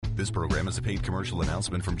This program is a paid commercial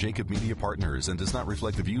announcement from Jacob Media Partners and does not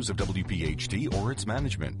reflect the views of WPHT or its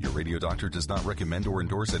management. Your radio doctor does not recommend or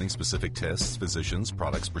endorse any specific tests, physicians,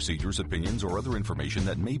 products, procedures, opinions, or other information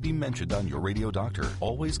that may be mentioned on your radio doctor.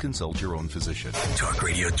 Always consult your own physician. Talk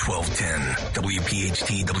Radio 1210,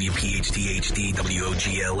 WPHT, WPHT HD,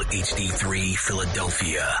 WOGL HD3,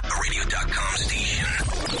 Philadelphia, a radio.com station.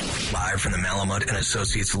 Live from the Malamut and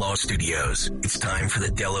Associates Law Studios, it's time for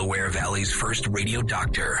the Delaware Valley's first radio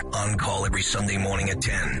doctor, on call every Sunday morning at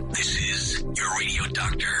 10. This is your radio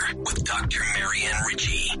doctor with Dr. Marianne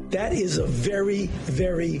Ritchie. That is a very,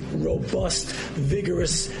 very robust,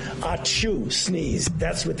 vigorous achoo sneeze.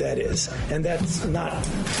 That's what that is. And that's not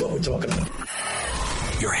what we're talking about.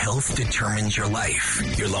 Your health determines your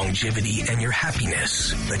life, your longevity, and your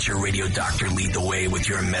happiness. Let your radio doctor lead the way with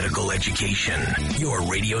your medical education. Your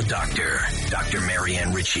radio doctor, Dr.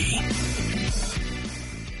 Marianne Ritchie.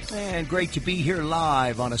 And great to be here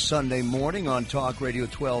live on a Sunday morning on Talk Radio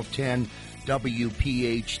 1210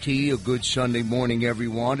 WPHT. A good Sunday morning,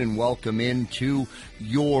 everyone, and welcome into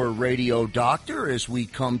your radio doctor as we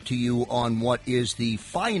come to you on what is the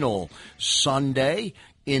final Sunday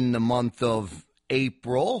in the month of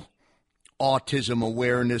April, Autism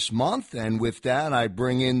Awareness Month. And with that, I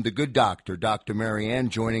bring in the good doctor, Dr. Marianne,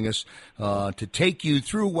 joining us to take you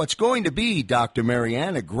through what's going to be, Dr.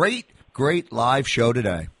 Marianne, a great live show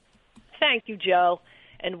today. Thank you, Joe,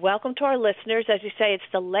 and welcome to our listeners. As you say, it's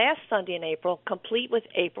the last Sunday in April, complete with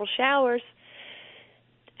April showers.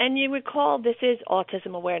 And you recall this is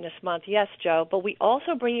Autism Awareness Month, yes, Joe, but we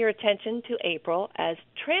also bring your attention to April as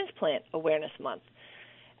Transplant Awareness Month.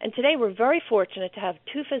 And today we're very fortunate to have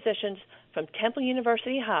two physicians from Temple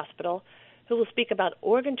University Hospital who will speak about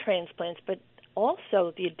organ transplants, but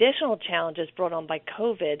also the additional challenges brought on by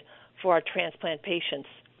COVID for our transplant patients.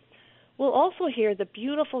 We'll also hear the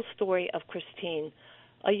beautiful story of Christine,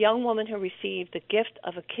 a young woman who received the gift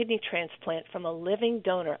of a kidney transplant from a living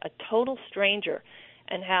donor, a total stranger,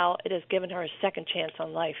 and how it has given her a second chance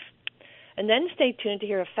on life. And then stay tuned to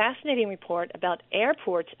hear a fascinating report about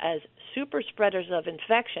airports as super spreaders of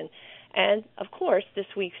infection and, of course, this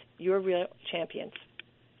week's Your Real Champions.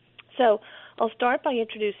 So I'll start by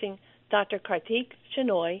introducing Dr. Kartik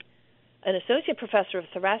Shenoy, an associate professor of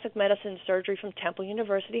thoracic medicine and surgery from Temple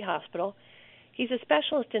University Hospital. He's a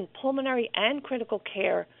specialist in pulmonary and critical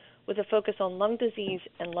care with a focus on lung disease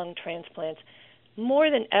and lung transplants.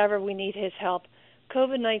 More than ever, we need his help.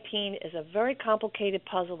 COVID-19 is a very complicated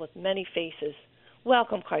puzzle with many faces.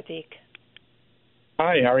 Welcome, Kartik.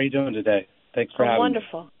 Hi, how are you doing today? Thanks for having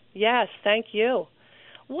wonderful. me. Yes, thank you.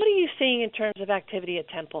 What are you seeing in terms of activity at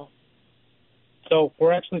Temple? So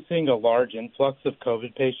we're actually seeing a large influx of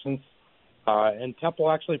COVID patients, and Temple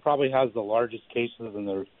actually probably has the largest cases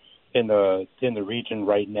in the region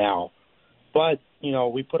right now. But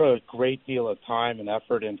we put a great deal of time and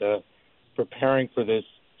effort into preparing for this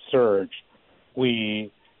surge.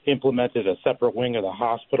 We implemented a separate wing of the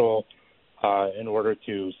hospital in order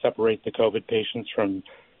to separate the COVID patients from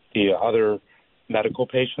the other medical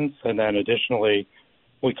patients. And then additionally,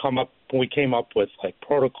 we came up with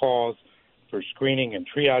protocols for screening and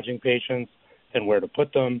triaging patients and where to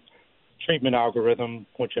put them, treatment algorithm,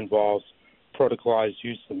 which involves protocolized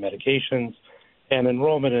use of medications, and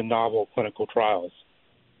enrollment in novel clinical trials.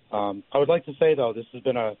 I would like to say, though, this has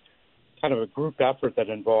been a kind of a group effort that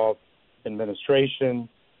involved administration,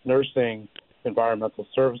 nursing, environmental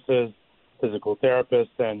services, physical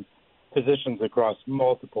therapists, and physicians across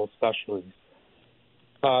multiple specialties.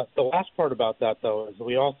 The last part about that, though, is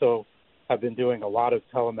we also have been doing a lot of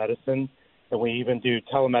telemedicine, and we even do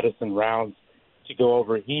telemedicine rounds to go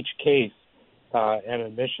over each case and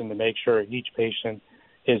admission to make sure each patient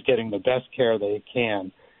is getting the best care they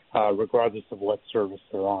can, regardless of what service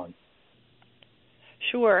they're on.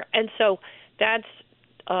 Sure. And so that's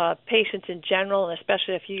patients in general, and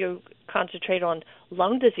especially if you concentrate on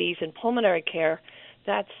lung disease and pulmonary care,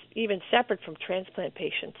 that's even separate from transplant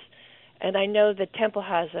patients. And I know that Temple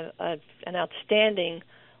has an outstanding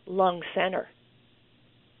lung center.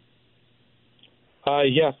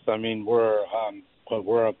 Yes, I mean we're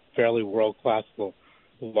a fairly world-class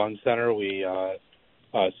lung center. We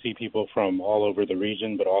see people from all over the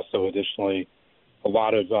region, but also additionally, a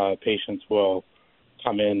lot of patients will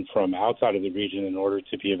come in from outside of the region in order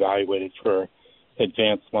to be evaluated for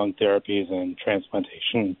advanced lung therapies, and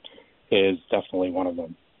transplantation is definitely one of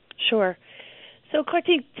them. Sure. So,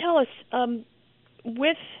 Kartik, tell us,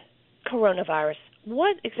 with coronavirus,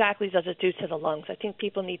 what exactly does it do to the lungs? I think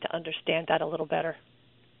people need to understand that a little better.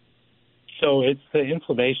 So it's the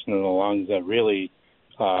inflammation in the lungs that really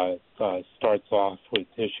starts off with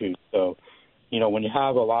issues. So when you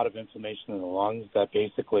have a lot of inflammation in the lungs, that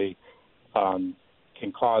basically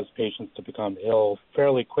can cause patients to become ill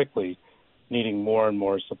fairly quickly, needing more and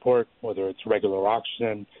more support, whether it's regular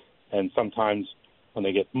oxygen, and sometimes when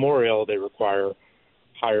they get more ill, they require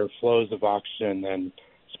higher flows of oxygen and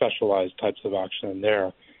specialized types of oxygen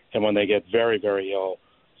there. And when they get very, very ill,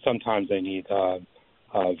 sometimes they need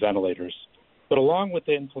ventilators. But along with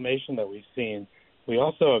the inflammation that we've seen, we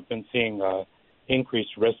also have been seeing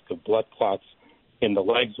increased risk of blood clots in the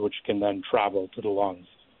legs, which can then travel to the lungs.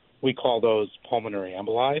 We call those pulmonary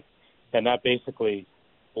emboli, and that basically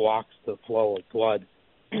blocks the flow of blood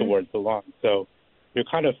towards the lungs. So you're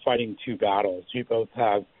kind of fighting two battles. You both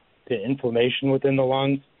have the inflammation within the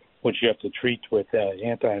lungs, which you have to treat with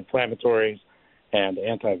anti-inflammatories and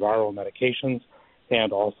antiviral medications,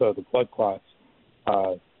 and also the blood clots.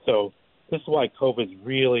 So this is why COVID is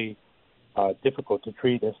really difficult to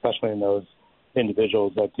treat, especially in those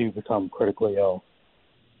individuals that do become critically ill.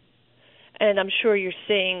 And I'm sure you're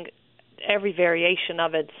seeing every variation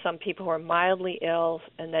of it, some people who are mildly ill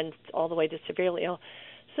and then all the way to severely ill.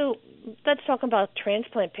 So let's talk about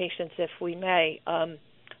transplant patients, if we may.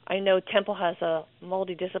 I know Temple has a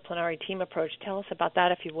multidisciplinary team approach. Tell us about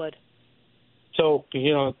that, if you would. So,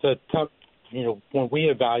 when we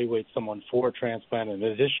evaluate someone for transplant, and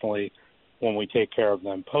additionally when we take care of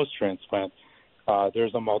them post-transplant,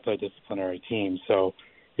 there's a multidisciplinary team. So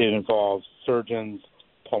it involves surgeons,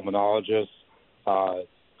 pulmonologists,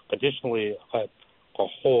 additionally a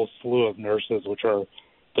whole slew of nurses, which are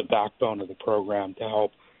the backbone of the program to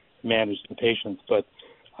help manage the patients. But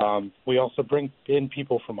we also bring in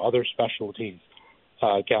people from other specialties,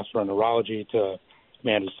 gastroenterology to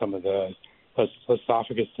manage some of the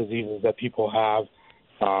esophagus diseases that people have,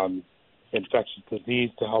 infectious disease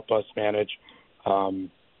to help us manage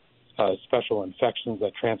special infections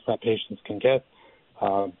that transplant patients can get,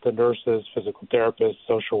 the nurses, physical therapists,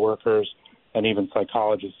 social workers, and even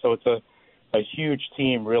psychologists. So it's a huge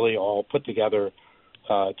team really all put together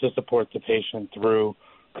to support the patient through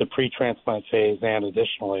the pre-transplant phase and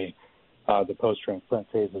additionally the post-transplant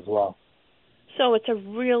phase as well. So it's a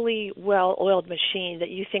really well-oiled machine that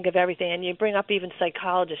you think of everything, and you bring up even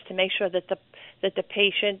psychologists to make sure that the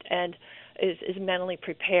patient is mentally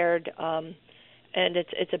prepared, and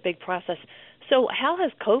it's a big process. So how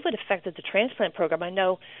has COVID affected the transplant program? I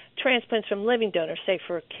know transplants from living donors, say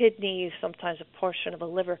for kidneys, sometimes a portion of a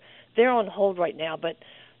liver, they're on hold right now. But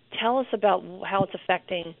tell us about how it's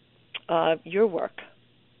affecting your work.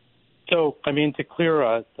 So, to clear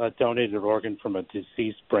a donated organ from a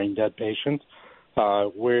deceased brain-dead patient,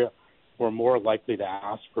 we're more likely to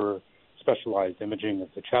ask for specialized imaging of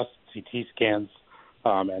the chest, CT scans,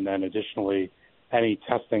 and then additionally any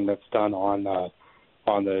testing that's done on the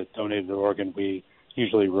donated organ. We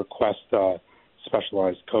usually request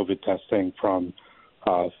specialized COVID testing from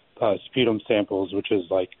sputum samples, which is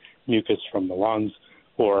like mucus from the lungs,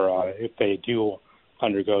 or if they do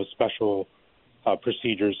undergo special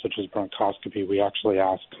procedures such as bronchoscopy, we actually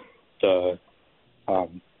ask the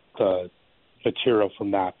material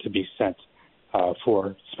from that to be sent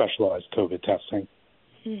for specialized COVID testing.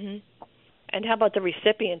 Mm-hmm. And how about the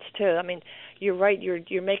recipients too? You're right.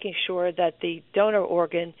 You're making sure that the donor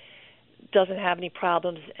organ doesn't have any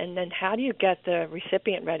problems, and then how do you get the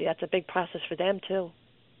recipient ready? That's a big process for them too.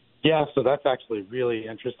 Yeah, so that's actually really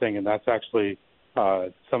interesting, and that's actually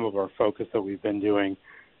some of our focus that we've been doing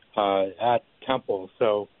at Temple.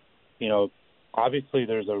 So, obviously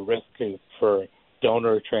there's a risk for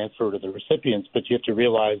donor transfer to the recipients, but you have to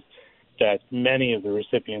realize that many of the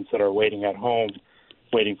recipients that are waiting at home,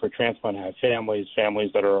 waiting for transplant, have families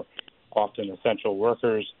that are often essential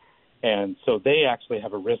workers, and so they actually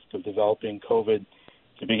have a risk of developing COVID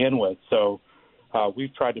to begin with. So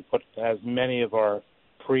we've tried to put as many of our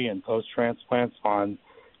pre- and post-transplants on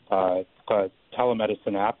a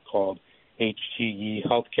telemedicine app called HTE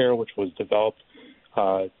Healthcare, which was developed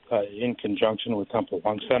in conjunction with Temple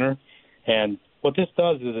Lung Center. And what this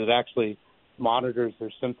does is it actually monitors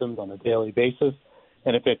their symptoms on a daily basis.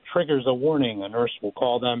 And if it triggers a warning, a nurse will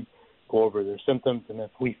call them, go over their symptoms, and if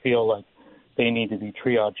we feel like they need to be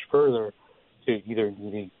triaged further to either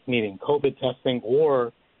needing COVID testing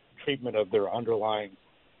or treatment of their underlying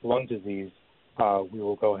lung disease, we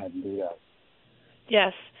will go ahead and do that.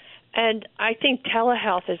 Yes. And I think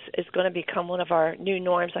telehealth is going to become one of our new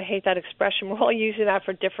norms. I hate that expression. We're all using that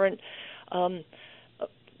for different epiphanies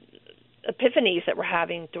that we're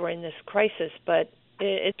having during this crisis, but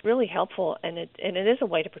it's really helpful, and it is a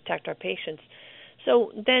way to protect our patients.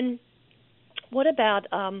 So then what about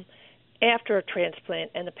after a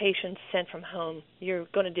transplant and the patient's sent from home? You're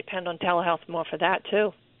going to depend on telehealth more for that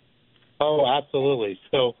too. Oh, absolutely.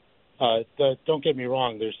 So don't get me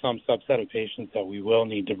wrong, there's some subset of patients that we will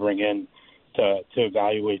need to bring in to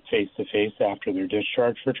evaluate face-to-face after their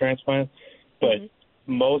discharge for transplant. But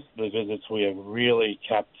most of the visits we have really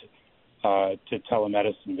kept to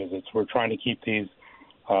telemedicine visits. We're trying to keep these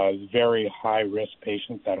very high-risk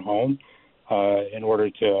patients at home in order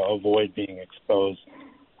to avoid being exposed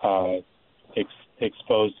to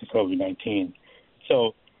COVID-19.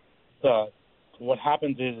 So what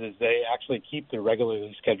happens is they actually keep their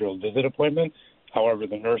regularly scheduled visit appointments. However,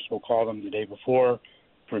 the nurse will call them the day before,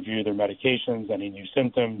 review their medications, any new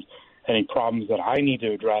symptoms, any problems that I need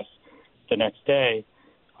to address the next day.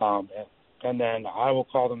 And then I will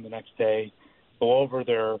call them the next day, go over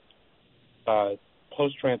their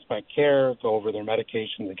post-transplant care, go over their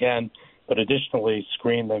medications again, but additionally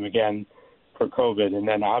screen them again for COVID. And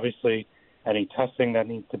then obviously any testing that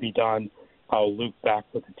needs to be done, I'll loop back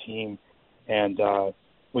with the team, and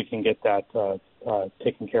we can get that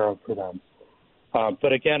taken care of for them.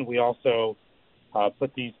 But again, we also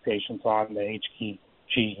put these patients on the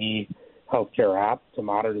HGE healthcare app to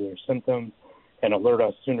monitor their symptoms and alert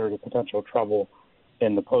us sooner to potential trouble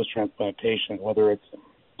in the post-transplant patient, whether it's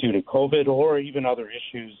due to COVID or even other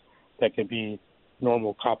issues that could be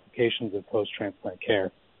normal complications of post-transplant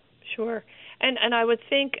care. Sure. And I would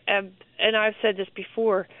think, and I've said this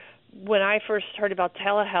before, when I first heard about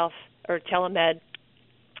telehealth or telemed,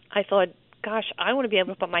 I thought, gosh, I want to be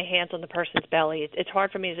able to put my hands on the person's belly. It's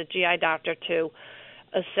hard for me as a GI doctor to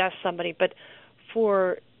assess somebody, but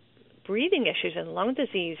for breathing issues and lung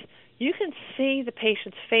disease, you can see the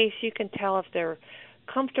patient's face. You can tell if they're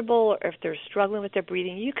comfortable or if they're struggling with their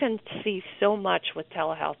breathing. You can see so much with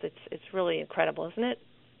telehealth. It's really incredible, isn't it?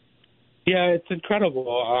 Yeah, it's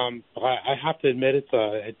incredible. I have to admit,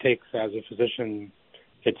 it takes, as a physician,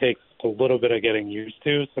 it takes a little bit of getting used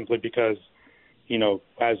to, simply because, you know,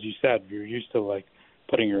 as you said, you're used to like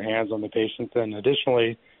putting your hands on the patient. And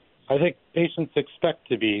additionally, I think patients expect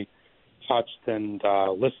to be touched and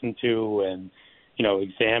listened to and, you know,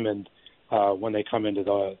 examined when they come into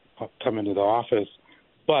the office.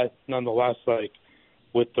 But nonetheless, like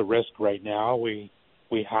with the risk right now, we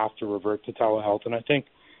have to revert to telehealth. And I think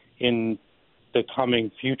in the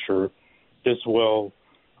coming future, this will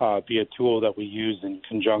be a tool that we use in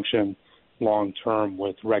conjunction long term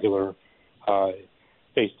with regular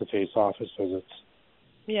face-to-face office visits.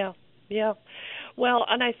 Yeah. Well,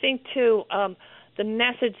 and I think, too, the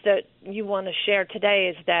message that you want to share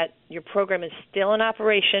today is that your program is still in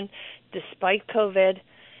operation despite COVID,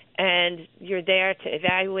 and you're there to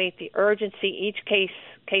evaluate the urgency, each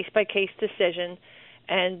case-by-case decision.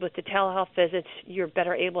 And with the telehealth visits, you're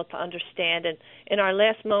better able to understand. And in our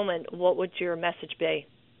last moment, what would your message be?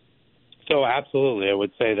 So absolutely, I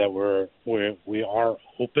would say that we are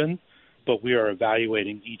open, but we are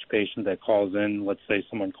evaluating each patient that calls in. Let's say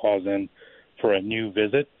someone calls in for a new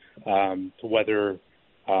visit, whether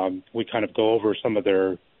we kind of go over some of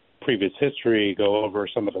their previous history, go over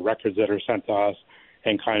some of the records that are sent to us,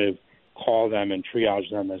 and kind of call them and triage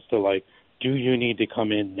them as to, like, do you need to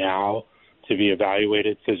come in now to be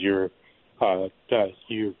evaluated because you're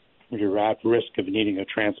at risk of needing a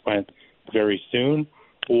transplant very soon,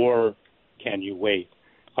 or can you wait?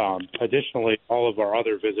 Additionally, all of our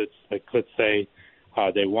other visits that could say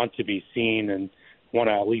they want to be seen and want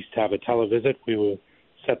to at least have a televisit, we will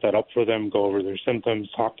set that up for them, go over their symptoms,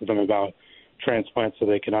 talk to them about transplant so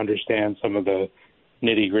they can understand some of the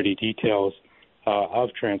nitty-gritty details of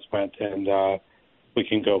transplant, and we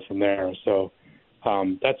can go from there. So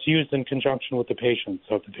that's used in conjunction with the patient.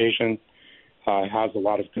 So if the patient has a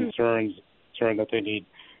lot of concern that they need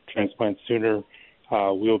transplant sooner,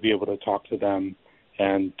 we'll be able to talk to them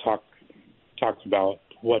and talk about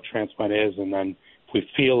what transplant is, and then if we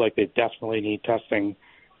feel like they definitely need testing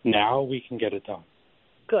now, we can get it done.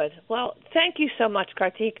 Good. Well, thank you so much,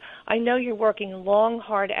 Kartik. I know you're working long,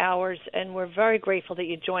 hard hours, and we're very grateful that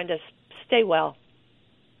you joined us. Stay well.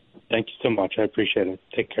 Thank you so much. I appreciate it.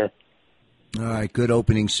 Take care. All right, good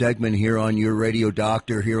opening segment here on Your Radio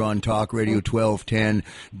Doctor here on Talk Radio 1210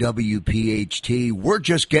 WPHT. We're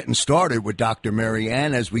just getting started with Dr.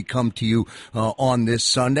 Marianne as we come to you on this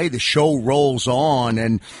Sunday. The show rolls on,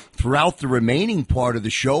 and throughout the remaining part of the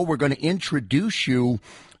show, we're going to introduce you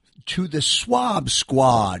to the Swab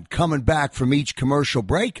Squad. Coming back from each commercial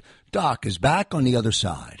break, Doc is back on the other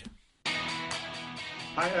side.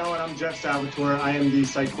 Hi, Ellen. I'm Jeff Salvatore. I am the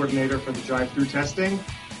site coordinator for the drive-through testing.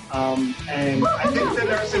 And I think the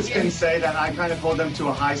nurses can say that I kind of hold them to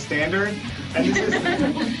a high standard. And this is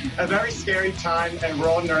a very scary time, and we're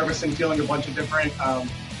all nervous and feeling a bunch of different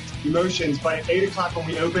emotions. But at 8 o'clock when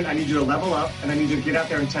we open, I need you to level up, and I need you to get out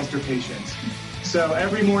there and test your patients. So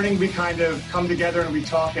every morning we kind of come together and we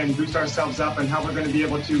talk and boost ourselves up and how we're going to be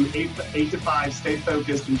able to 8 to 5 stay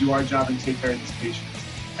focused and do our job and take care of these patients.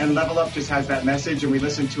 And Level Up just has that message, and we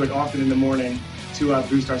listen to it often in the morning to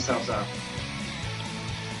boost ourselves up.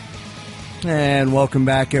 And welcome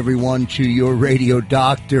back, everyone, to your radio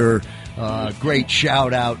doctor. Great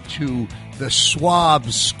shout out to the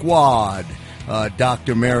Swab Squad.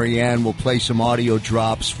 Dr. Marianne will play some audio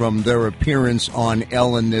drops from their appearance on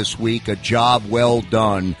Ellen this week. A job well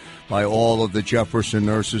done by all of the Jefferson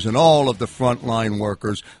nurses and all of the frontline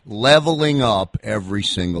workers, leveling up every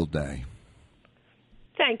single day.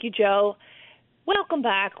 Thank you, Joe. Welcome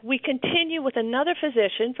back. We continue with another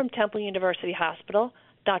physician from Temple University Hospital,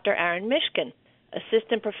 Dr. Aaron Mishkin,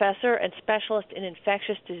 assistant professor and specialist in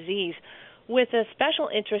infectious disease, with a special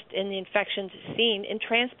interest in the infections seen in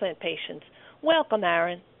transplant patients. Welcome,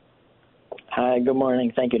 Aaron. Hi, good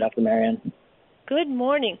morning. Thank you, Dr. Marianne. Good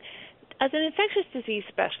morning. As an infectious disease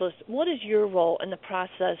specialist, what is your role in the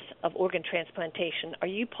process of organ transplantation? Are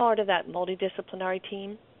you part of that multidisciplinary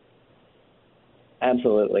team?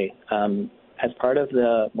 Absolutely. As part of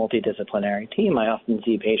the multidisciplinary team, I often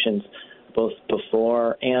see patients both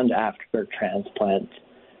before and after transplant.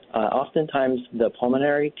 Oftentimes, the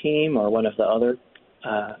pulmonary team or one of the other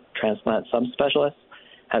transplant subspecialists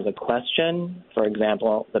has a question. For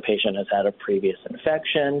example, the patient has had a previous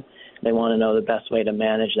infection. They want to know the best way to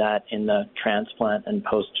manage that in the transplant and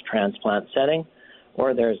post-transplant setting,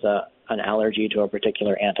 or there's an allergy to a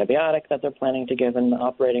particular antibiotic that they're planning to give in the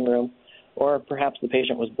operating room, or perhaps the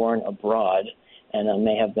patient was born abroad and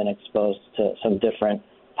may have been exposed to some different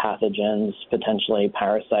pathogens, potentially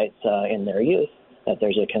parasites in their youth, that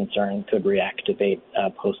there's a concern could reactivate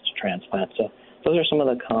post-transplant. So those are some of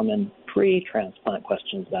the common pre-transplant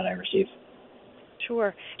questions that I receive.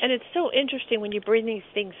 Sure. And it's so interesting when you bring these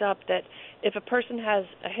things up that if a person has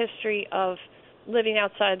a history of living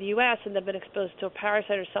outside the U.S. and they've been exposed to a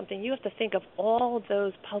parasite or something, you have to think of all of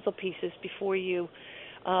those puzzle pieces before you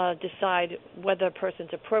decide whether a person's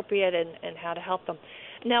appropriate and how to help them.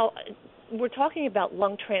 Now, we're talking about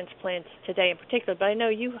lung transplants today in particular, but I know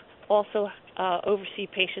you also oversee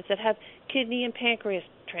patients that have kidney and pancreas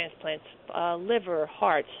transplants, liver,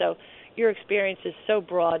 heart. So your experience is so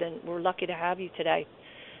broad, and we're lucky to have you today.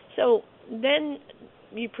 So then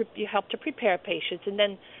you help to prepare patients, and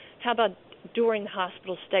then how about during the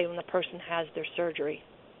hospital stay when the person has their surgery?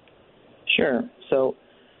 Sure. So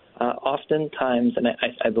oftentimes, and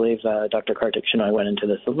I believe Dr. Kartik and I went into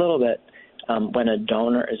this a little bit, when a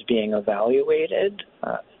donor is being evaluated,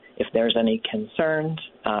 if there's any concerns,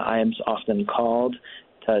 I am often called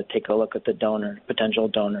to take a look at the potential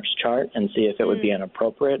donor's chart and see if it would be an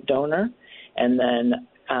appropriate donor. And then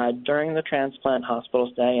during the transplant hospital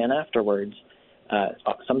stay and afterwards,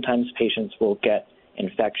 sometimes patients will get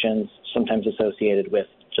infections, sometimes associated with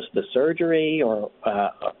just the surgery or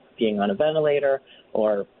being on a ventilator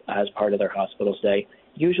or as part of their hospital stay.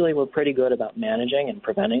 Usually we're pretty good about managing and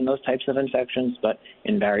preventing those types of infections, but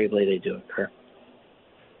invariably they do occur.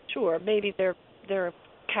 Sure. Maybe their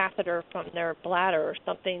catheter from their bladder or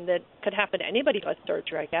something that could happen to anybody who has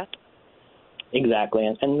surgery, I guess. Exactly.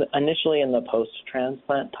 And initially in the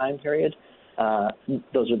post-transplant time period,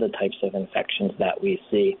 those are the types of infections that we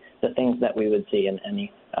see, the things that we would see in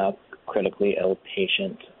any critically ill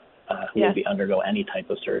patient who would undergo any type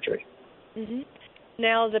of surgery. Mm-hmm.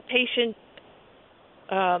 Now, the patient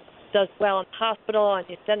does well in the hospital and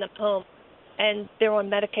you send them home, and they're on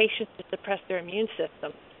medications to suppress their immune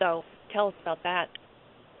system. So tell us about that.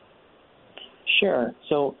 Sure.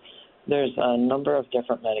 So there's a number of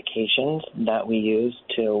different medications that we use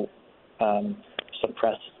to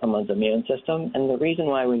suppress someone's immune system. And the reason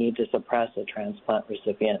why we need to suppress a transplant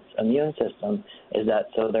recipient's immune system is that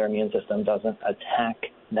so their immune system doesn't attack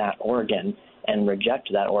that organ and reject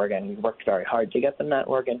that organ. We worked very hard to get them that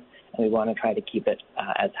organ, and we want to try to keep it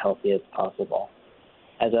as healthy as possible.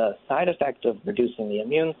 As a side effect of reducing the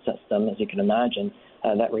immune system, as you can imagine,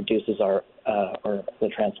 that reduces or the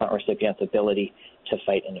transplant recipient's ability to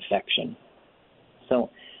fight an infection. So,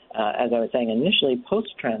 as I was saying initially,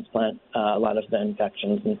 post-transplant, a lot of the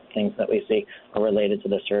infections and things that we see are related to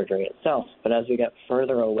the surgery itself. But as we get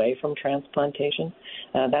further away from transplantation,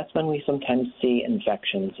 that's when we sometimes see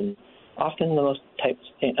infections. And often the most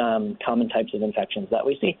common types of infections that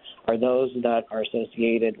we see are those that are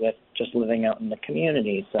associated with just living out in the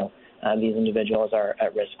community. So these individuals are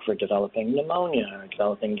at risk for developing pneumonia, or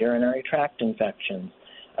developing urinary tract infections,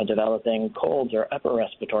 developing colds or upper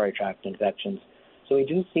respiratory tract infections. So we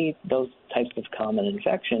do see those types of common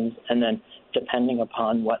infections, and then depending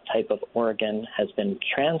upon what type of organ has been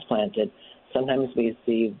transplanted, sometimes we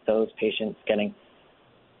see those patients getting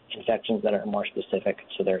infections that are more specific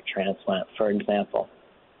to their transplant. For example,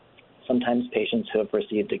 sometimes patients who have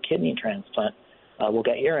received a kidney transplant will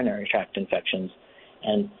get urinary tract infections,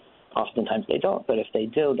 and oftentimes they don't. But if they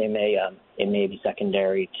do, they may be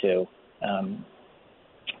secondary to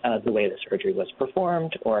the way the surgery was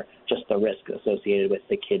performed, or just the risk associated with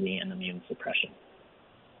the kidney and immune suppression.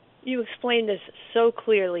 You explained this so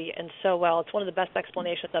clearly and so well. It's one of the best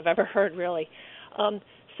explanations I've ever heard, really.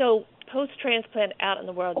 So post-transplant out in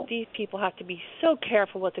the world, these people have to be so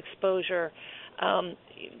careful with exposure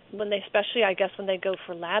when they, especially, I guess, when they go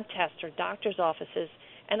for lab tests or doctor's offices.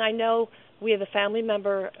 And I know we have a family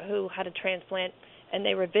member who had a transplant, and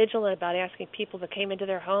they were vigilant about asking people that came into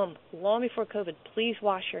their home long before COVID, please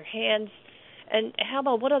wash your hands. And how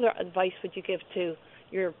about, what other advice would you give to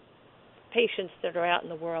your patients that are out in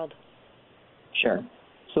the world? Sure.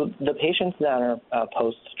 So the patients that are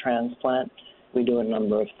post-transplant, we do a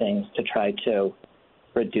number of things to try to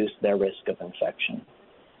reduce their risk of infection.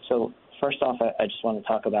 So first off, I just want to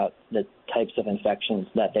talk about the types of infections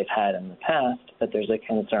that they've had in the past that there's a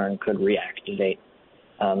concern could reactivate.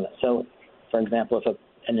 So, for example, if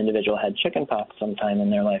an individual had chickenpox sometime in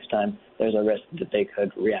their lifetime, there's a risk that they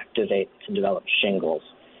could reactivate and develop shingles.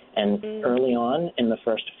 And early on, in the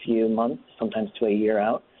first few months, sometimes to a year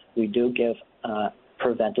out, we do give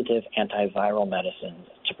preventative antiviral medicines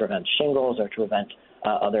to prevent shingles or to prevent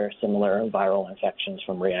other similar viral infections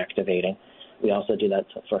from reactivating. We also do that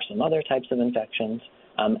for some other types of infections,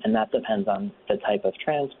 and that depends on the type of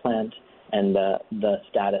transplant and the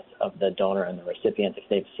status of the donor and the recipient, if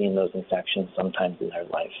they've seen those infections sometimes in their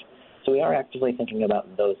life. So we are actively thinking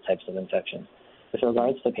about those types of infections. With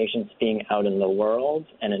regards to patients being out in the world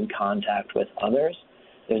and in contact with others,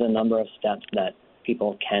 there's a number of steps that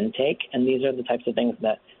people can take, and these are the types of things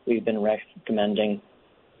that we've been recommending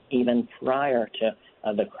even prior to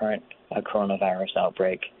the current coronavirus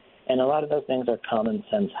outbreak. And a lot of those things are common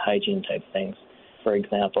sense hygiene type things. For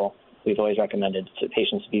example, we've always recommended to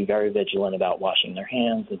patients to be very vigilant about washing their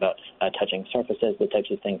hands, about touching surfaces, the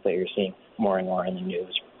types of things that you're seeing more and more in the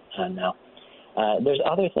news now. There's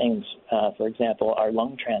other things, for example, our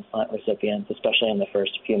lung transplant recipients, especially in the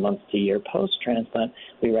first few months to year post-transplant,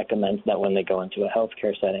 we recommend that when they go into a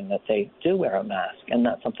healthcare setting that they do wear a mask, and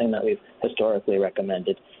that's something that we've historically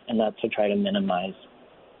recommended, and that's to try to minimize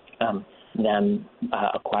them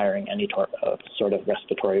acquiring any sort of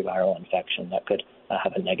respiratory viral infection that could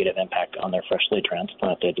have a negative impact on their freshly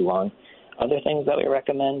transplanted lung. Other things that we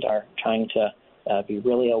recommend are trying to be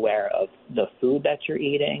really aware of the food that you're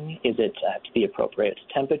eating. Is it at the appropriate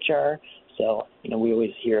temperature? So, we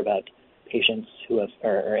always hear about patients who have,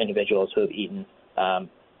 or individuals who have eaten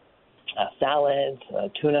salads,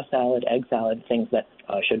 tuna salad, egg salad, things that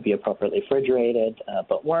should be appropriately refrigerated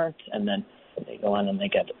but weren't, and then they go on and they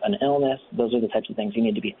get an illness. Those are the types of things you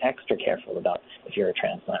need to be extra careful about if you're a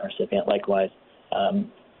transplant recipient. Likewise,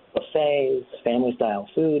 buffets, family-style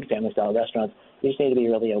food, family-style restaurants, you just need to be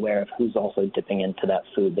really aware of who's also dipping into that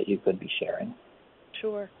food that you could be sharing.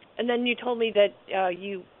 Sure. And then you told me that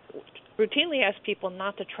you routinely ask people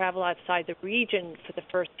not to travel outside the region for the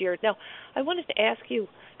first year. Now, I wanted to ask you,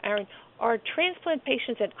 Aaron, are transplant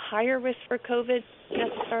patients at higher risk for COVID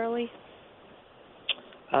necessarily?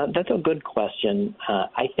 That's a good question.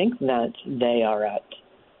 I think that they are at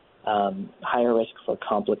higher risk for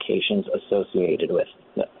complications associated with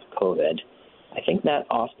COVID. I think that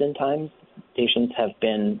oftentimes patients have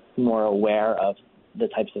been more aware of the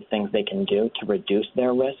types of things they can do to reduce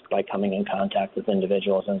their risk by coming in contact with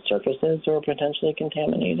individuals and surfaces who are potentially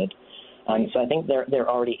contaminated. So I think they're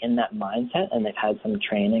already in that mindset, and they've had some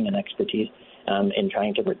training and expertise in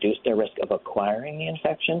trying to reduce their risk of acquiring the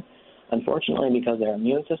infection. Unfortunately, because their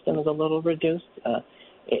immune system is a little reduced,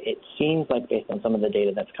 it seems like, based on some of the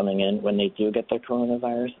data that's coming in, when they do get the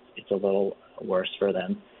coronavirus, it's a little worse for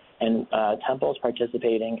them. And Temple is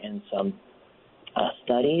participating in some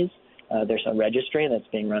studies. There's a registry that's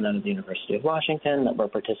being run out of the University of Washington that we're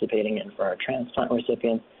participating in for our transplant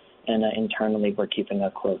recipients, and internally we're keeping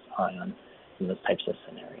a close eye on those types of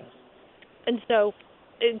scenarios. And so,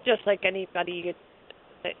 just like anybody,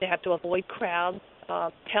 they have to avoid crowds.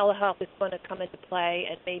 Telehealth is going to come into play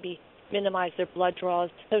and maybe minimize their blood draws,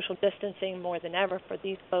 social distancing more than ever for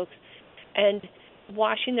these folks, and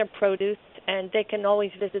washing their produce. And they can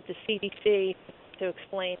always visit the CDC to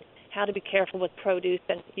explain how to be careful with produce.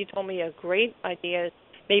 And you told me a great idea is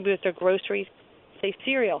maybe with their groceries, say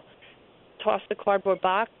cereal, toss the cardboard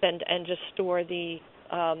box and just store the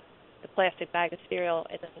plastic bag of cereal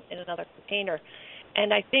in another container.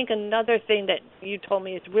 And I think another thing that you told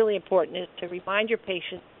me is really important is to remind your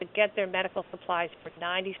patients to get their medical supplies for a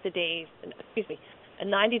 90-day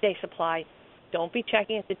supply Don't be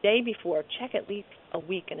checking it the day before. Check at least a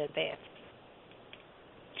week in advance.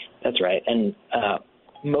 That's right. And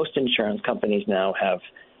most insurance companies now have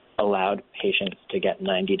allowed patients to get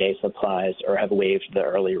 90-day supplies or have waived the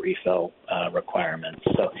early refill requirements.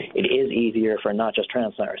 So it is easier for not just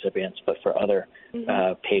transplant recipients, but for other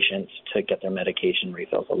patients to get their medication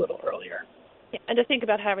refills a little earlier. Yeah, and to think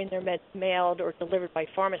about having their meds mailed or delivered by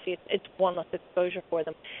pharmacy, it's one less exposure for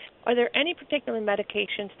them. Are there any particular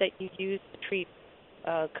medications that you use to treat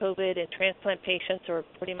COVID and transplant patients, or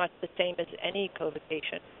pretty much the same as any COVID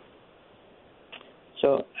patient?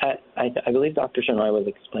 So I believe Dr. Shenoy was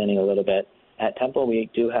explaining a little bit. At Temple, we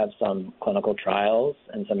do have some clinical trials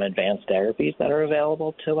and some advanced therapies that are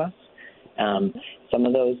available to us. Some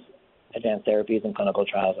of those advanced therapies and clinical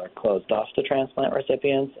trials are closed off to transplant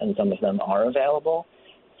recipients, and some of them are available.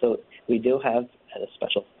 So we do have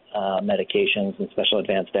special medications and special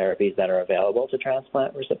advanced therapies that are available to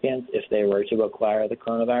transplant recipients if they were to acquire the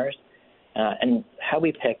coronavirus. And how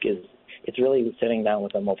we pick is it's really sitting down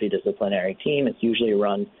with a multidisciplinary team. It's usually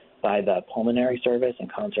run by the pulmonary service in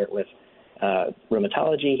concert with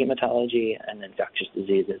rheumatology, hematology, and infectious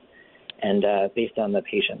diseases. And based on the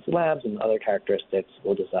patient's labs and other characteristics,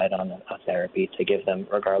 we'll decide on a therapy to give them,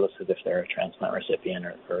 regardless of if they're a transplant recipient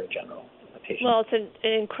or a general patient. Well, it's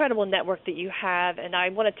an incredible network that you have, and I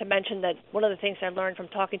wanted to mention that one of the things I learned from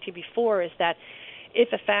talking to you before is that if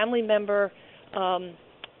a family member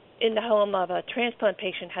in the home of a transplant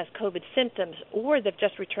patient has COVID symptoms, or they've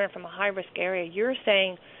just returned from a high-risk area, you're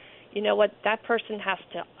saying, you know what, that person has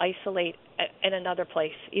to isolate in another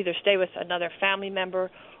place, either stay with another family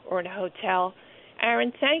member or in a hotel.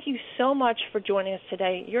 Aaron, thank you so much for joining us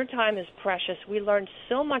today. Your time is precious. We learned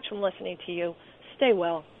so much from listening to you. Stay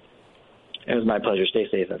well. It was my pleasure. Stay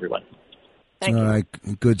safe, everyone. Thank you. All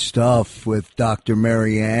right, good stuff with Dr.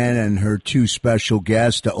 Mary Ann and her two special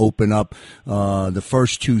guests to open up the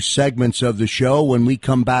first two segments of the show. When we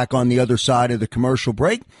come back on the other side of the commercial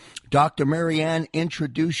break, Dr. Mary Ann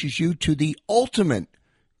introduces you to the ultimate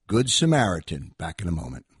Good Samaritan. Back in a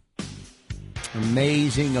moment.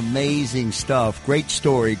 Amazing, amazing stuff. Great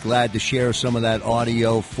story. Glad to share some of that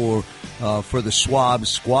audio for the Swab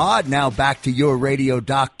Squad. Now back to your radio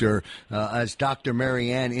doctor as Dr.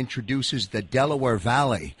 Mary Ann introduces the Delaware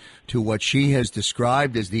Valley to what she has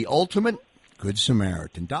described as the ultimate Good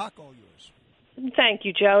Samaritan. Doc, all yours. Thank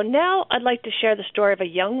you, Joe. Now I'd like to share the story of a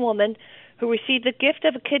young woman who received the gift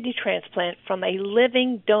of a kidney transplant from a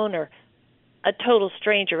living donor, a total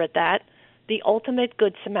stranger at that, the ultimate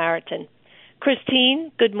Good Samaritan.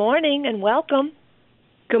 Christine, good morning and welcome.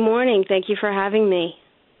 Good morning. Thank you for having me.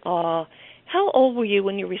 How old were you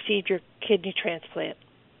when you received your kidney transplant?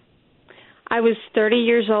 I was 30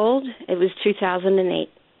 years old. It was 2008.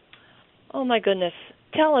 Oh, my goodness.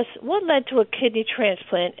 Tell us, what led to a kidney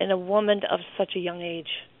transplant in a woman of such a young age?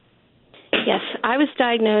 Yes, I was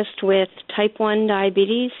diagnosed with type 1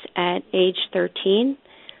 diabetes at age 13.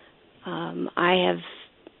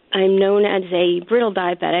 I'm known as a brittle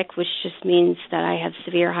diabetic, which just means that I have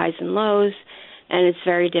severe highs and lows, and it's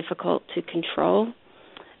very difficult to control.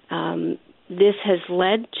 This has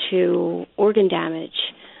led to organ damage.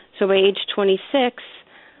 So by age 26,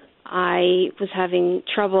 I was having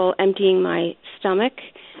trouble emptying my stomach,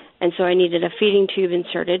 and so I needed a feeding tube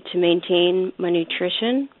inserted to maintain my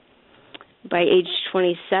nutrition. By age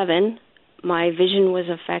 27, my vision was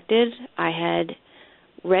affected. I had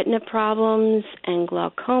retina problems and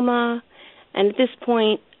glaucoma, and at this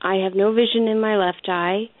point I have no vision in my left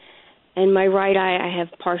eye, and my right eye I have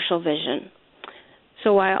partial vision.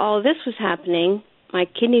 So while all of this was happening, my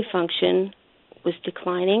kidney function was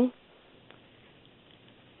declining.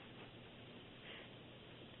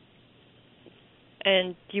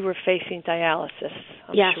 And you were facing dialysis,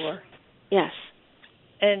 I'm sure. Yes.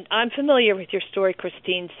 And I'm familiar with your story,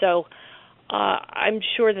 Christine, so I'm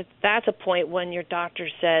sure that that's a point when your doctor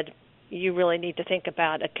said you really need to think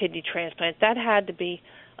about a kidney transplant. That had to be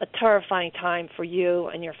a terrifying time for you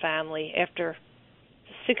and your family after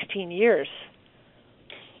 16 years.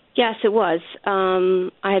 Yes, it was.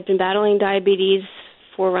 I had been battling diabetes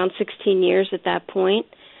for around 16 years at that point,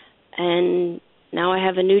 and now I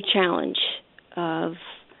have a new challenge of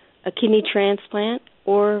a kidney transplant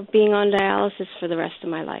or being on dialysis for the rest of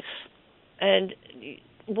my life. And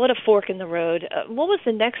what a fork in the road. What was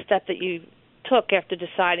the next step that you took after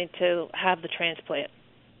deciding to have the transplant?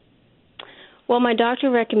 Well, my doctor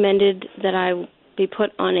recommended that I be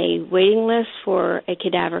put on a waiting list for a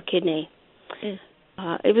cadaver kidney.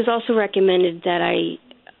 It was also recommended that I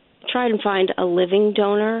try and find a living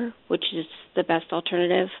donor, which is the best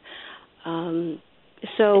alternative.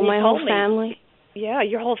 So my whole family... Yeah,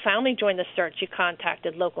 your whole family joined the search. You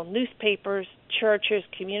contacted local newspapers, churches,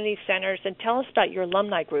 community centers, and tell us about your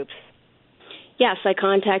alumni groups. Yes, I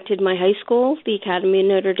contacted my high school, the Academy of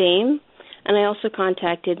Notre Dame, and I also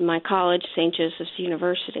contacted my college, St. Joseph's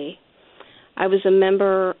University. I was a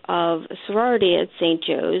member of a sorority at St.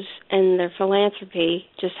 Joe's, and their philanthropy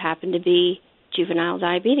just happened to be juvenile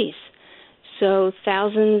diabetes. So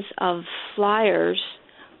thousands of flyers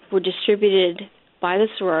were distributed by the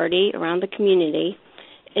sorority around the community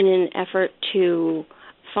in an effort to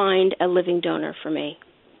find a living donor for me.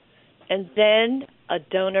 And then a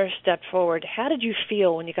donor stepped forward. How did you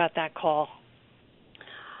feel when you got that call?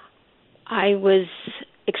 I was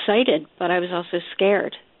excited, but I was also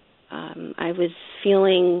scared. I was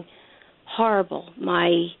feeling horrible.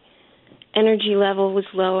 My energy level was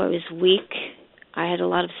low. I was weak. I had a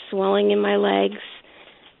lot of swelling in my legs,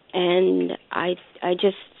 and I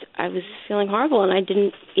was feeling horrible, and I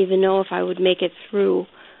didn't even know if I would make it through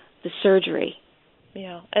the surgery.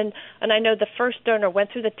 Yeah, and I know the first donor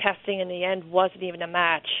went through the testing. In the end, wasn't even a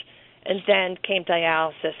match, and then came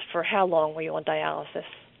dialysis. For how long were you on dialysis?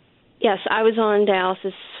 Yes, I was on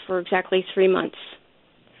dialysis for exactly 3 months.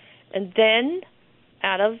 And then,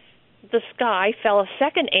 out of the sky fell a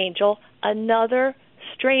second angel. Another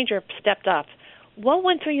stranger stepped up. What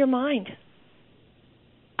went through your mind?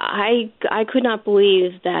 I could not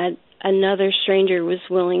believe that another stranger was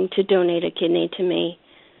willing to donate a kidney to me.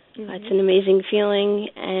 Mm-hmm. It's an amazing feeling,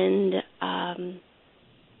 and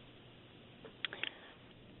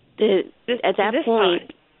at that point,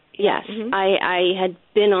 time. Yes, mm-hmm. I had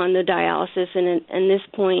been on the dialysis, and this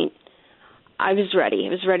point, I was ready. I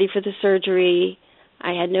was ready for the surgery.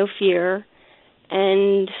 I had no fear,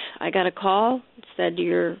 and I got a call. It said,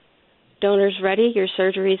 your donor's ready. Your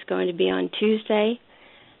surgery is going to be on Tuesday,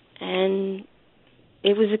 and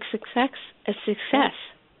it was a success.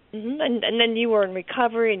 Mm-hmm. And then you were in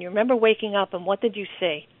recovery, and you remember waking up, and what did you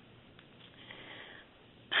see?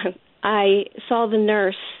 I saw the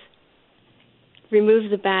nurse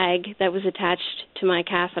remove the bag that was attached to my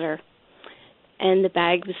catheter, and the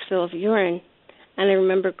bag was full of urine. And I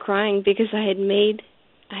remember crying because I had made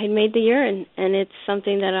the urine, and it's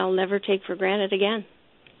something that I'll never take for granted again.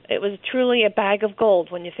 It was truly a bag of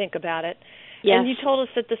gold when you think about it. Yes. And you told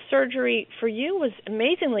us that the surgery for you was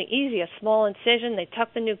amazingly easy, a small incision. They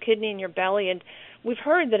tucked the new kidney in your belly, and we've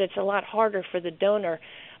heard that it's a lot harder for the donor.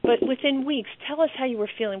 But within weeks, tell us how you were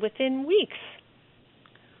feeling within weeks.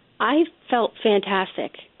 I felt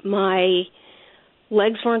fantastic. My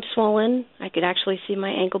legs weren't swollen. I could actually see my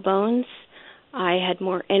ankle bones. I had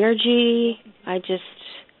more energy.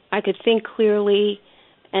 I could think clearly,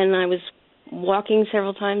 and I was walking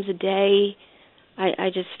several times a day.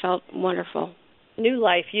 I just felt wonderful. New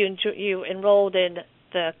life. You enrolled in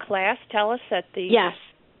the class. Tell us at the... Yes.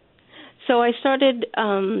 So I started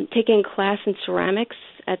taking a class in ceramics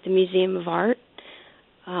at the Museum of Art.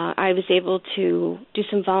 I was able to do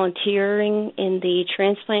some volunteering in the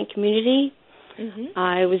transplant community. Mm-hmm.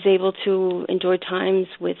 I was able to enjoy times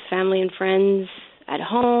with family and friends at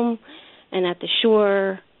home and at the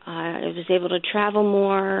shore. I was able to travel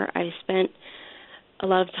more. I spent a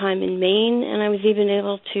lot of time in Maine, and I was even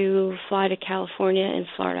able to fly to California and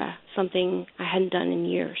Florida, something I hadn't done in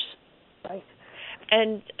years. Right.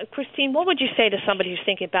 And, Christine, what would you say to somebody who's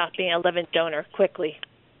thinking about being a living donor quickly?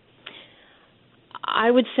 I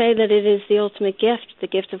would say that it is the ultimate gift, the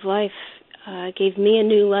gift of life. It gave me a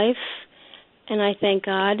new life, and I thank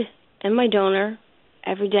God and my donor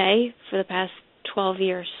every day for the past 12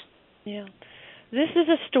 years. Yeah. This is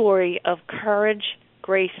a story of courage,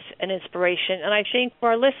 grace, and inspiration, and I think for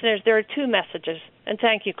our listeners there are two messages, and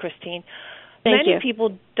thank you, Christine. Many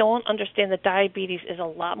people don't understand that diabetes is a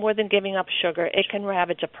lot more than giving up sugar. It can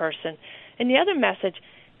ravage a person. And the other message,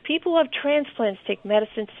 people who have transplants take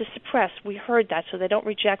medicines to suppress. We heard that, so they don't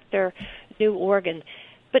reject their new organ.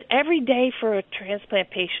 But every day for a transplant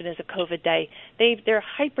patient is a COVID day. They're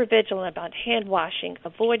hypervigilant about hand washing,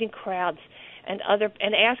 avoiding crowds, and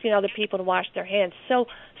asking other people to wash their hands. So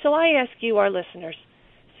I ask you, our listeners,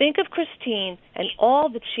 think of Christine and all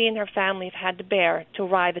that she and her family have had to bear to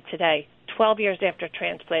arrive at today, 12 years after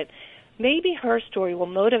transplant. Maybe her story will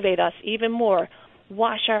motivate us even more.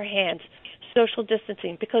 Wash our hands, social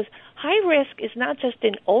distancing, because high risk is not just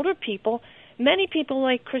in older people. Many people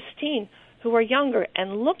like Christine who are younger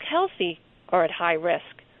and look healthy are at high risk.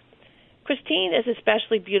 Christine is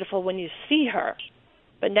especially beautiful when you see her,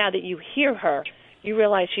 but now that you hear her, you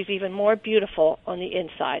realize she's even more beautiful on the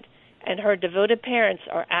inside, and her devoted parents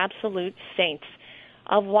are absolute saints.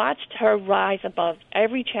 I've watched her rise above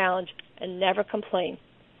every challenge and never complain.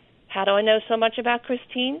 How do I know so much about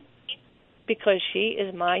Christine? Because she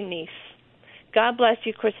is my niece. God bless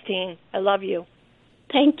you, Christine. I love you.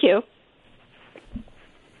 Thank you.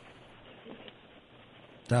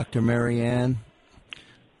 Dr. Marianne,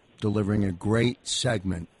 delivering a great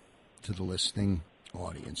segment to the listening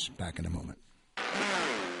audience. Back in a moment.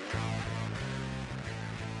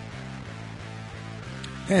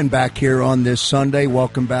 And back here on this Sunday,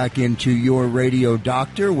 welcome back into Your Radio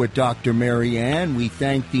Doctor with Dr. Marianne. We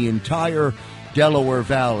thank the entire Delaware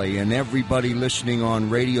Valley and everybody listening on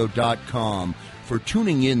radio.com for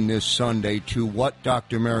tuning in this Sunday to what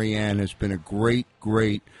Dr. Marianne has been a great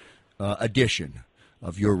addition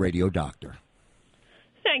of Your Radio Doctor.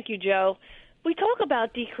 Thank you, Joe. We talk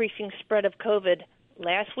about decreasing spread of COVID.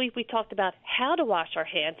 Last week we talked about how to wash our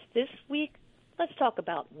hands. This week, let's talk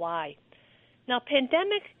about why. Now,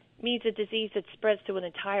 pandemic means a disease that spreads to an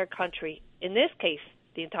entire country, in this case,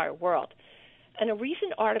 the entire world. And a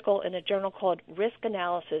recent article in a journal called Risk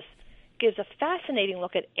Analysis gives a fascinating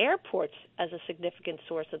look at airports as a significant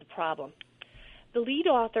source of the problem. The lead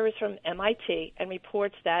author is from MIT and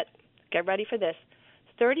reports that, get ready for this,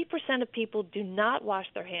 30% of people do not wash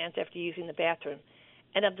their hands after using the bathroom.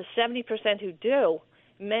 And of the 70% who do,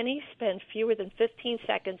 many spend fewer than 15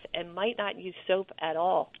 seconds and might not use soap at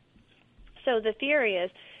all. So the theory is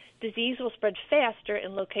disease will spread faster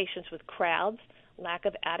in locations with crowds, lack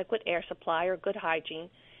of adequate air supply, or good hygiene.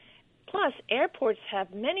 Plus, airports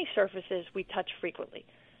have many surfaces we touch frequently.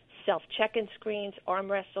 Self-check-in screens,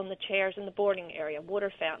 armrests on the chairs in the boarding area,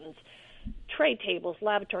 water fountains, tray tables,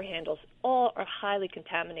 lavatory handles, all are highly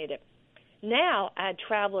contaminated. Now add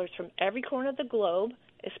travelers from every corner of the globe,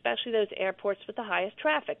 especially those airports with the highest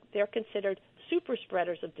traffic. They're considered super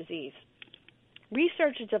spreaders of disease.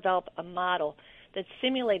 Researchers developed a model that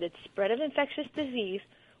simulated spread of infectious disease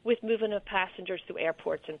with movement of passengers through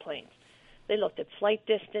airports and planes. They looked at flight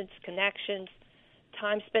distance, connections,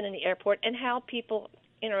 time spent in the airport, and how people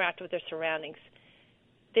interact with their surroundings.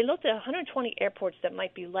 They looked at 120 airports that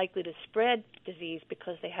might be likely to spread disease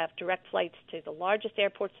because they have direct flights to the largest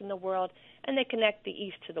airports in the world, and they connect the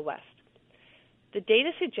east to the west. The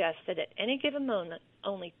data suggests that at any given moment,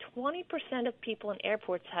 only 20% of people in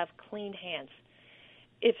airports have clean hands.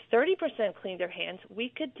 If 30% clean their hands, we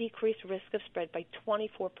could decrease risk of spread by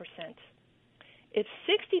 24%. If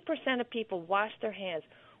 60% of people wash their hands,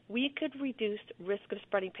 we could reduce risk of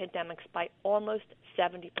spreading pandemics by almost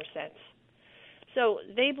 70%. So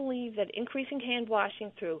they believe that increasing hand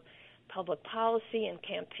washing through public policy and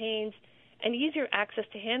campaigns and easier access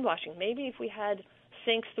to hand washing, maybe if we had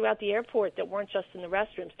sinks throughout the airport that weren't just in the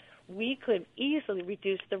restrooms, we could easily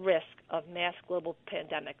reduce the risk of mass global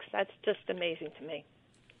pandemics. That's just amazing to me.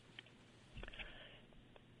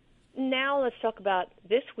 Now let's talk about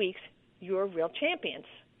this week's Your Real Champions.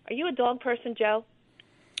 Are you a dog person, Joe?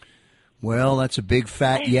 Well, that's a big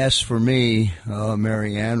fat yes for me,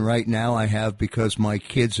 Marianne. Right now I have, because my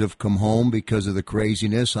kids have come home because of the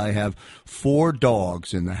craziness, I have 4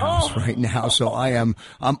 dogs in the house right now. So I'm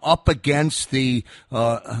up against the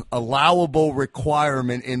allowable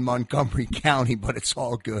requirement in Montgomery County, but it's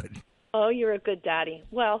all good. Oh, you're a good daddy.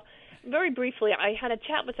 Well, very briefly, I had a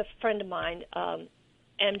chat with a friend of mine,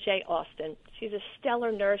 MJ Austin. She's a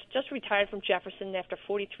stellar nurse, just retired from Jefferson after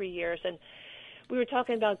 43 years, and we were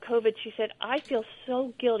talking about COVID. She said, I feel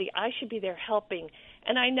so guilty. I should be there helping.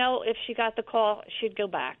 And I know if she got the call, she'd go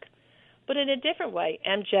back. But in a different way,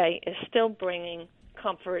 MJ is still bringing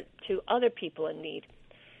comfort to other people in need.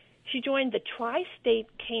 She joined the Tri-State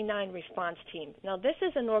Canine Response Team. Now, this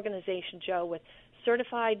is an organization, Joe, with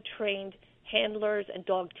certified, trained handlers and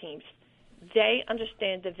dog teams. They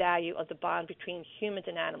understand the value of the bond between humans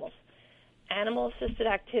and animals. Animal-assisted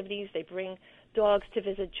activities, they bring dogs to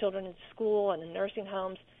visit children in school and in nursing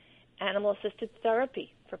homes. Animal-assisted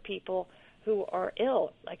therapy for people who are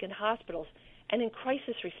ill, like in hospitals. And in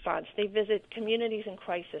crisis response, they visit communities in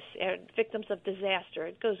crisis, victims of disaster.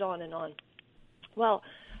 It goes on and on. Well,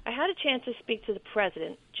 I had a chance to speak to the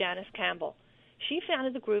president, Janice Campbell. She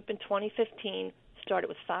founded the group in 2015, started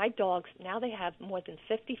with 5 dogs. Now they have more than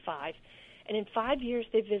 55. And in 5 years,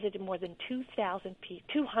 they visited more than 200,000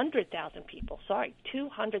 people.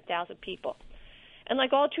 And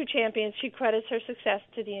like all true champions, she credits her success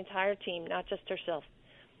to the entire team, not just herself.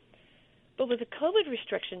 But with the COVID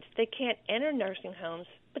restrictions, they can't enter nursing homes,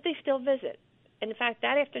 but they still visit. And in fact,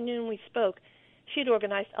 that afternoon we spoke, she had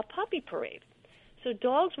organized a puppy parade. So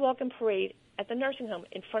dogs walk in parade at the nursing home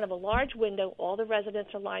in front of a large window. All the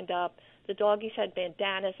residents are lined up. The doggies had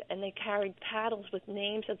bandanas, and they carried paddles with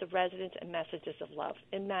names of the residents and messages of love.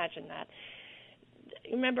 Imagine that.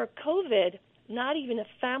 Remember, COVID, not even a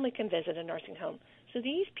family can visit a nursing home. So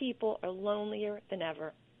these people are lonelier than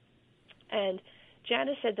ever. And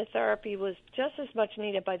Janice said the therapy was just as much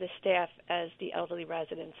needed by the staff as the elderly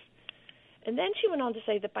residents. And then she went on to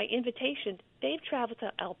say that by invitation, they've traveled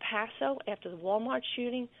to El Paso after the Walmart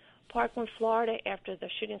shooting, Parkland, Florida after the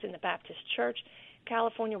shootings in the Baptist Church,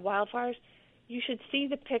 California wildfires. You should see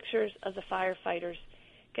the pictures of the firefighters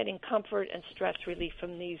getting comfort and stress relief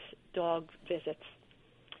from these dog visits.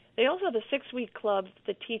 They also have a 6-week club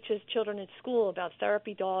that teaches children in school about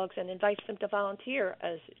therapy dogs and invites them to volunteer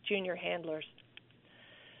as junior handlers.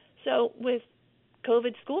 So with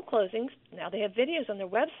COVID school closings, now they have videos on their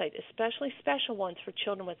website, especially special ones for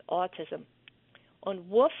children with autism. On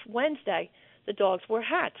Woof Wednesday, the dogs wore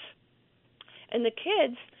hats. And the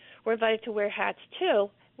kids were invited to wear hats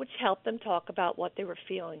too, which helped them talk about what they were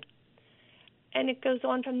feeling. And it goes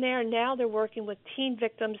on from there. Now they're working with teen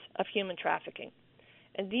victims of human trafficking.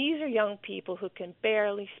 And these are young people who can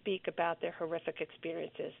barely speak about their horrific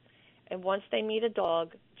experiences. And once they meet a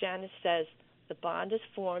dog, Janice says the bond is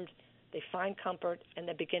formed, they find comfort, and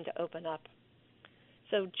they begin to open up.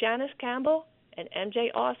 So Janice Campbell and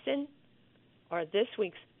MJ Austin are this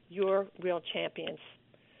week's Your Real Champions.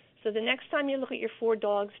 So the next time you look at your 4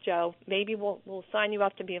 dogs, Joe, maybe we'll sign you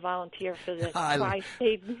up to be a volunteer for the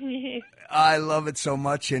Tri-State. I love it so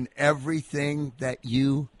much, and everything that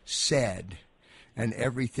you said and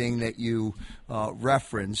everything that you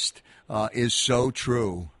referenced is so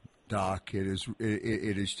true, Doc. It is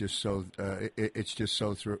just so it's just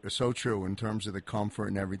so true in terms of the comfort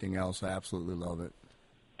and everything else. I absolutely love it.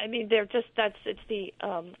 I mean, it's the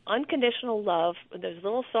unconditional love, those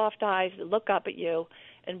little soft eyes that look up at you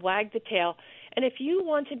and wag the tail. And if you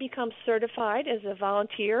want to become certified as a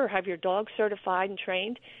volunteer or have your dog certified and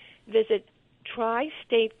trained, visit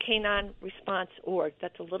TriStateCanineResponse.org.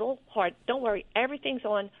 That's a little hard. Don't worry. Everything's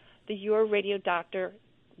on the Your Radio Doctor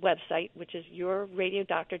website, which is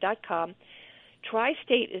yourradiodoctor.com.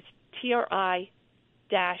 Tri-State is TRI-State,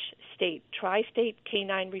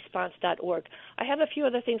 TriStateCanineResponse.org. I have a few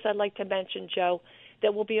other things I'd like to mention, Joe,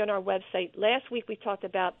 that will be on our website. Last week we talked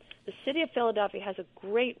about the City of Philadelphia has a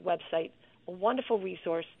great website, a wonderful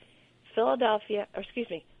resource,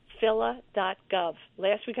 phila.gov.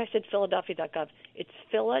 Last week I said Philadelphia.gov. It's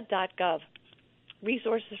phila.gov.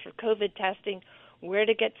 Resources for COVID testing, where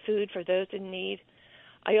to get food for those in need.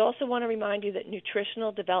 I also want to remind you that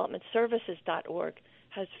nutritionaldevelopmentservices.org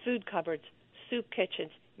has food cupboards, soup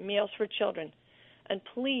kitchens, meals for children. And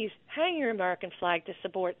please hang your American flag to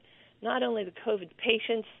support not only the COVID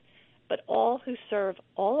patients, but all who serve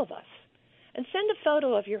all of us. And send a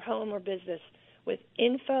photo of your home or business with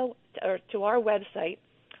info or to our website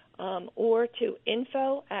or to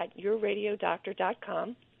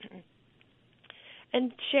info@yourradiodoctor.com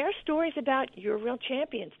and share stories about your real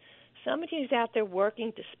champions. Somebody who's out there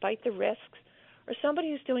working despite the risks, or somebody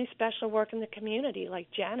who's doing special work in the community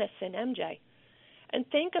like Janice and MJ. And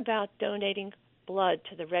think about donating blood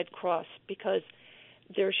to the Red Cross, because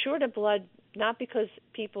they're short of blood not because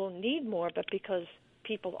people need more, but because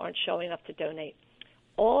people aren't showing up to donate.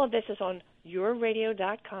 All of this is on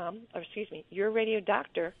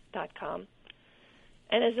yourradiodoctor.com.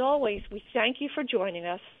 And as always, we thank you for joining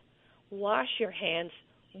us. Wash your hands,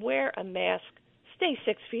 wear a mask, stay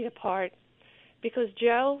 6 feet apart, because,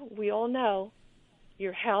 Joe, we all know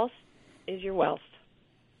your health is your wealth.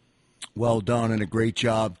 Well done, and a great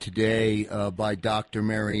job today by Dr.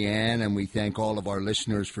 Mary Ann, and we thank all of our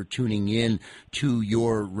listeners for tuning in to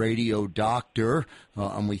Your Radio Doctor,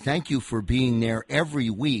 and we thank you for being there every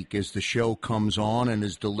week as the show comes on and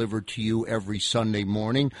is delivered to you every Sunday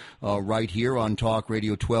morning right here on Talk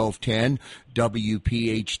Radio 1210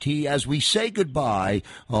 WPHT. As we say goodbye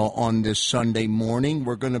on this Sunday morning,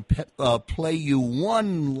 we're going to play you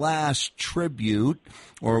one last tribute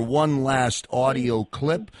or one last audio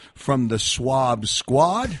clip from the Swab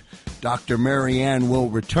Squad. Dr. Mary Ann will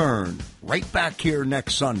return right back here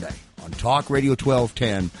next Sunday on Talk Radio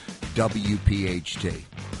 1210 WPHT.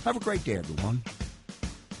 Have a great day, everyone.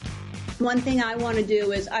 One thing I want to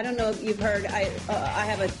do is, I don't know if you've heard, I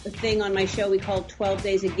have a thing on my show we call 12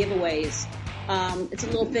 Days of Giveaways. It's a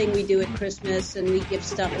little thing we do at Christmas, and we give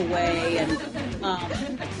stuff away. And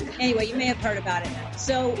anyway, you may have heard about it.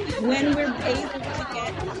 So when we're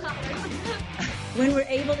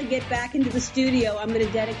able to get back into the studio, I'm going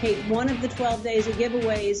to dedicate one of the 12 Days of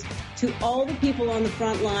Giveaways to all the people on the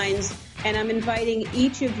front lines. And I'm inviting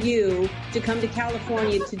each of you to come to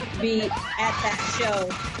California to be at that show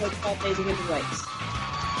for 12 Days of Giveaways.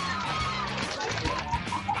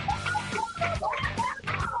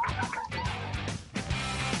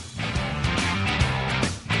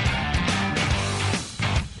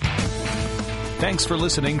 Thanks for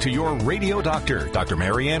listening to Your Radio Doctor, Dr.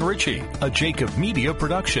 Mary Ann Ritchie, a Jacob Media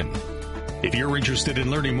production. If you're interested in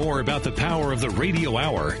learning more about the power of the radio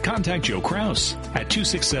hour, contact Joe Kraus at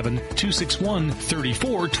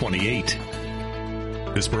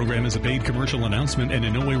 267-261-3428. This program is a paid commercial announcement and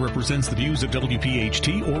in no way represents the views of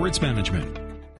WPHT or its management.